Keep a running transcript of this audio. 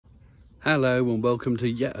Hello and welcome to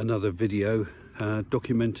yet another video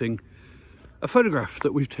documenting a photograph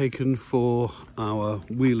that we've taken for our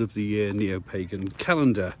Wheel of the Year neopagan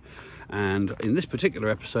calendar. And in this particular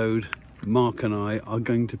episode, Mark and I are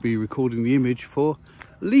going to be recording the image for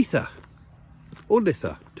Litha, or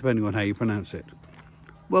Litha, depending on how you pronounce it.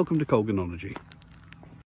 Welcome to Colganology.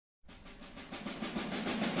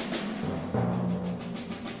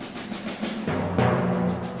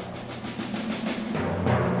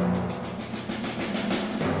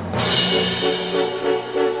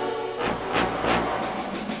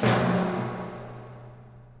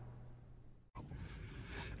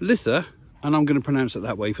 Litha, and I'm going to pronounce it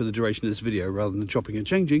that way for the duration of this video rather than chopping and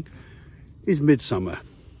changing, is midsummer.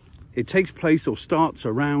 It takes place or starts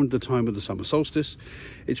around the time of the summer solstice.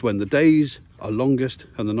 It's when the days are longest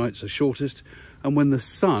and the nights are shortest, and when the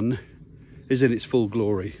sun is in its full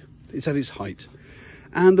glory. It's at its height.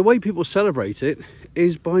 And the way people celebrate it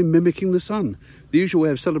is by mimicking the sun. The usual way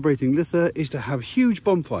of celebrating Litha is to have huge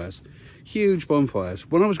bonfires. Huge bonfires.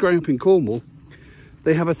 When I was growing up in Cornwall,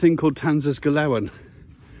 they have a thing called Tanzas Galawan.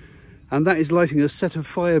 And that is lighting a set of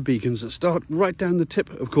fire beacons that start right down the tip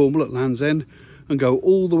of Cornwall at Land's End and go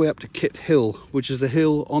all the way up to Kit Hill, which is the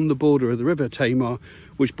hill on the border of the River Tamar,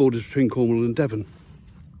 which borders between Cornwall and Devon.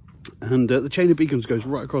 And the chain of beacons goes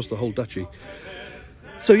right across the whole duchy.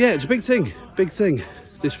 So yeah, it's a big thing,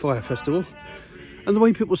 this fire festival. And the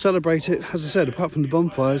way people celebrate it, as I said, apart from the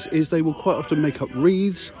bonfires, is they will quite often make up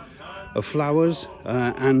wreaths of flowers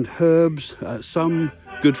and herbs, some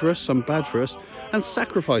good for us, some bad for us, and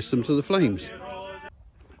sacrifice them to the flames.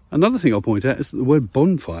 Another thing I'll point out is that the word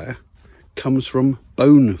bonfire comes from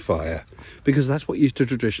bone fire, because that's what used to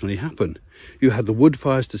traditionally happen. You had the wood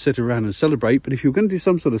fires to sit around and celebrate, but if you were going to do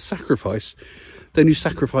some sort of sacrifice, then you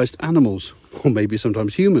sacrificed animals, or maybe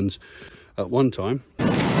sometimes humans at one time.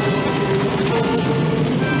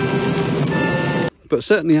 But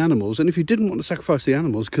certainly animals, and if you didn't want to sacrifice the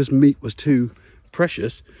animals because meat was too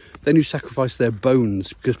precious, then you sacrifice their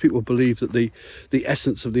bones, because people believed that the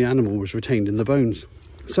essence of the animal was retained in the bones.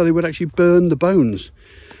 So they would actually burn the bones,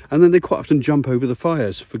 and then they quite often jump over the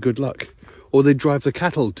fires for good luck, or they'd drive the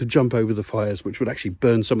cattle to jump over the fires, which would actually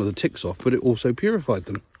burn some of the ticks off, but it also purified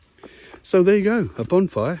them. So there you go, a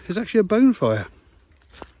bonfire is actually a bone fire.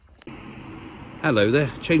 Hello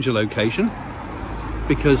there, change the location,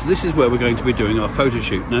 because this is where we're going to be doing our photo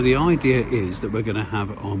shoot. Now the idea is that we're going to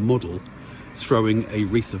have our model throwing a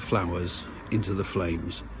wreath of flowers into the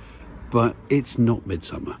flames, but it's not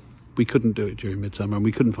midsummer. We couldn't do it during midsummer, and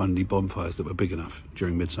we couldn't find any bonfires that were big enough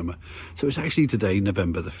during midsummer. So it's actually today,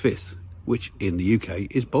 November the 5th, which in the UK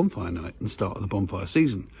is bonfire night and start of the bonfire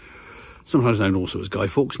season. Sometimes known also as Guy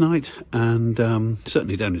Fawkes night, and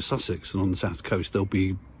certainly down in Sussex and on the south coast there'll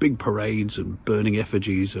be big parades and burning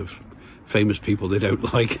effigies of famous people they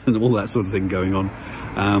don't like and all that sort of thing going on.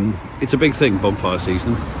 It's a big thing, bonfire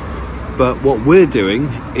season. But what we're doing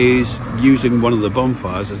is using one of the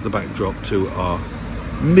bonfires as the backdrop to our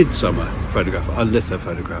midsummer photograph, our Litha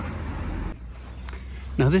photograph.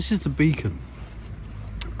 Now this is the beacon,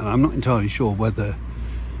 and I'm not entirely sure whether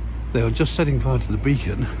they are just setting fire to the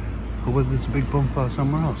beacon or whether there's a big bonfire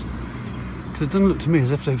somewhere else, because it doesn't look to me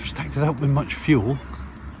as if they've stacked it up with much fuel.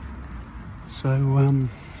 So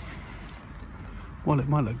while it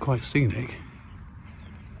might look quite scenic,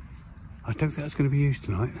 I don't think that's going to be used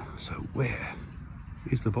tonight. So where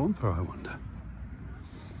is the bonfire, I wonder?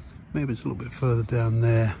 Maybe it's a little bit further down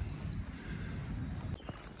there.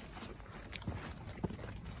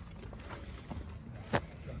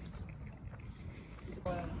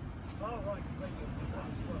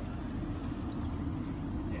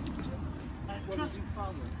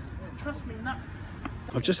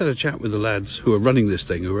 I've just had a chat with the lads who are running this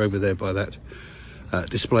thing, who are over there by that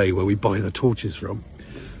display where we buy the torches from.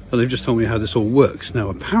 And they've just told me how this all works. Now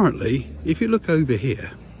apparently, if you look over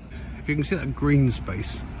here, if you can see that green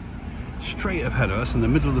space straight ahead of us in the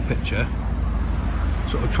middle of the picture,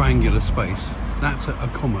 sort of triangular space, that's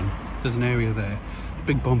a common. There's an area there, a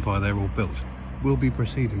big bonfire there all built. We'll be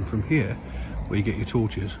proceeding from here, where you get your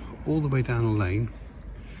torches, all the way down a lane,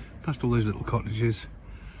 past all those little cottages,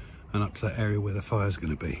 and up to that area where the fire's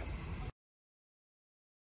going to be.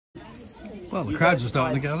 Well, the crowds are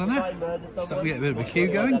starting to gather now. Starting to get a bit of a queue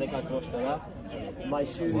going.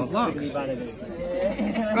 What luck?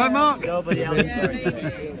 Right, Mark? Yeah,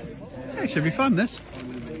 it should be fun, this.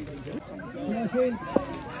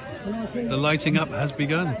 The lighting up has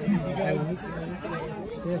begun.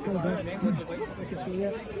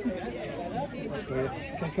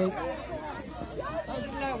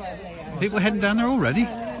 People heading down there already?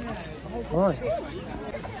 Right.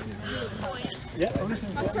 Yeah.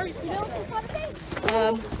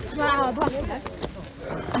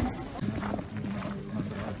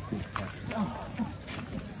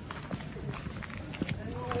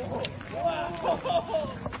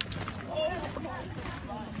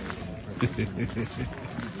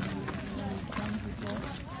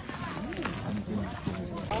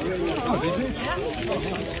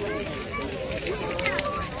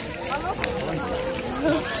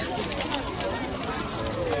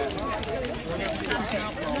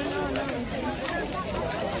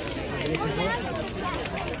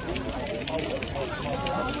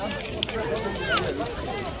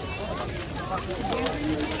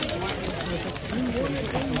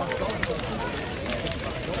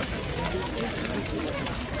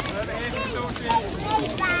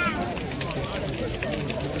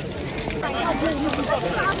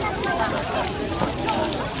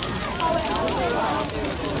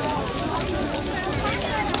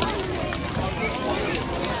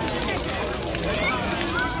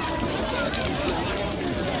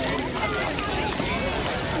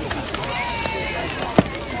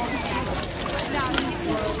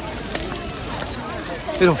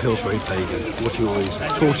 It all feels very pagan, watching all these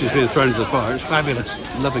torches being thrown into the fire. It's fabulous,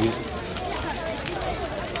 loving it.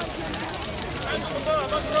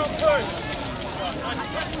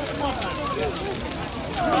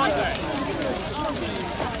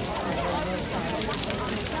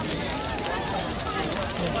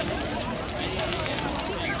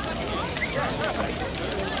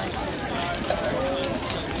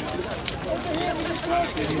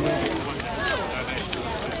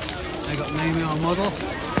 They got naming our model.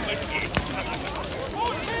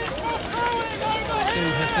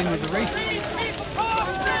 Doing her thing with the wreath.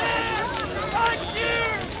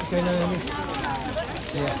 Okay,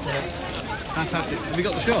 yeah. Fantastic. Have you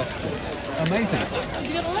got the shot? Amazing. Have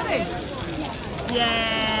you got the living?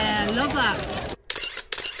 Yeah, love that.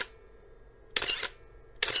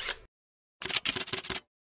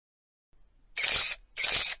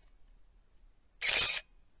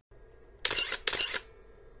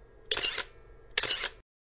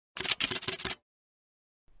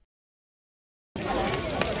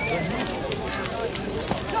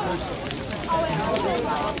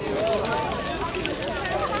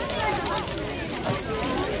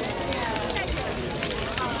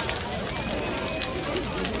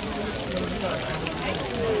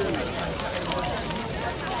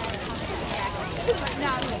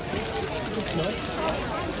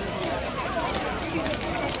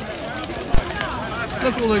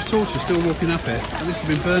 Look at all those torches still walking up here. At least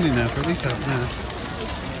they've been burning now for at least half an hour.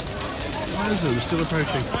 Loads of them still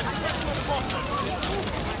approaching.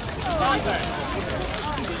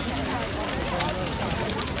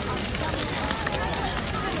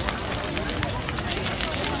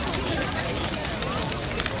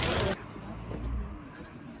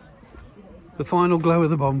 The final glow of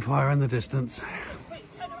the bonfire in the distance.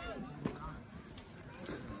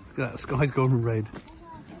 Look at that, the sky's gone red.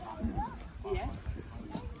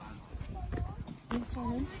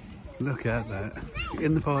 Look at that,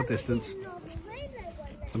 in the far distance.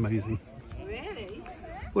 Amazing. Really?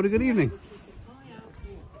 What a good evening.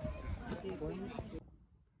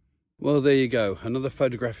 Well, there you go, another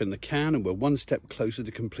photograph in the can, and we're one step closer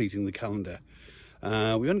to completing the calendar. We've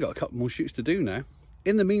only got a couple more shoots to do now.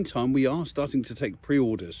 In the meantime, we are starting to take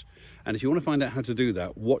pre-orders, and if you want to find out how to do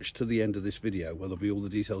that, watch to the end of this video where there'll be all the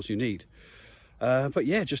details you need. But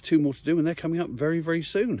yeah, just 2 more to do, and they're coming up very, very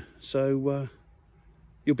soon. So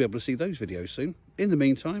you'll be able to see those videos soon. In the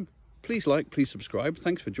meantime, please like, please subscribe.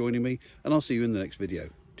 Thanks for joining me, and I'll see you in the next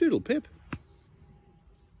video. Doodle pip.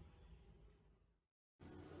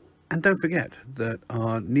 And don't forget that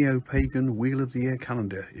our neopagan Wheel of the Year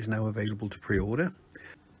calendar is now available to pre-order.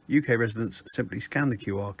 UK residents simply scan the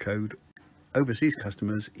QR code. Overseas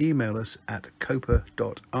customers email us at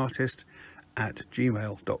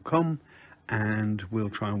copa.artist@gmail.com, and we'll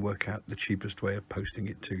try and work out the cheapest way of posting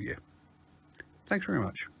it to you. Thanks very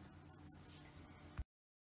much.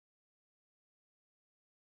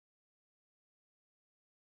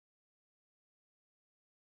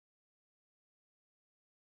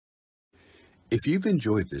 If you've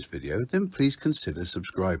enjoyed this video, then please consider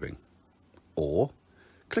subscribing. Or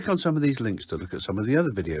click on some of these links to look at some of the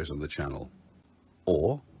other videos on the channel.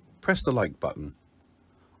 Or press the like button.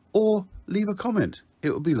 Or leave a comment.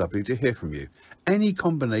 It would be lovely to hear from you. Any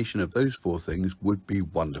combination of those 4 things would be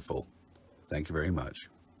wonderful. Thank you very much.